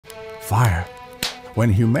Fire. When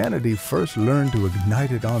humanity first learned to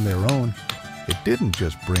ignite it on their own, it didn't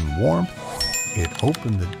just bring warmth, it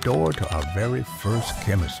opened the door to our very first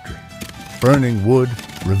chemistry. Burning wood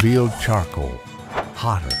revealed charcoal,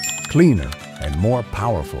 hotter, cleaner, and more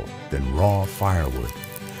powerful than raw firewood.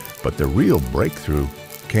 But the real breakthrough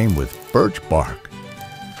came with birch bark.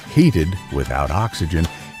 Heated without oxygen,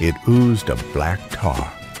 it oozed a black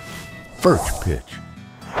tar. Birch pitch.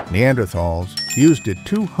 Neanderthals used it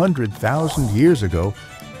 200,000 years ago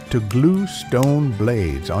to glue stone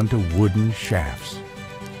blades onto wooden shafts.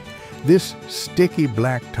 This sticky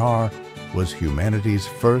black tar was humanity's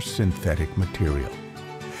first synthetic material.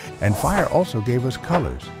 And fire also gave us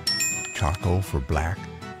colors. Charcoal for black,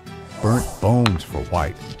 burnt bones for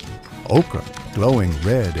white, ochre glowing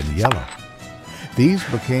red and yellow. These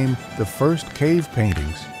became the first cave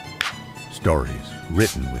paintings, stories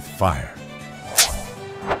written with fire.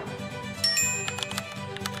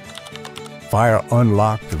 Fire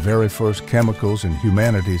unlocked the very first chemicals in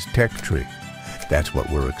humanity's tech tree. That's what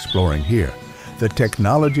we're exploring here, the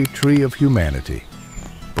technology tree of humanity,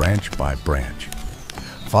 branch by branch.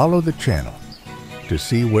 Follow the channel to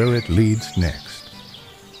see where it leads next.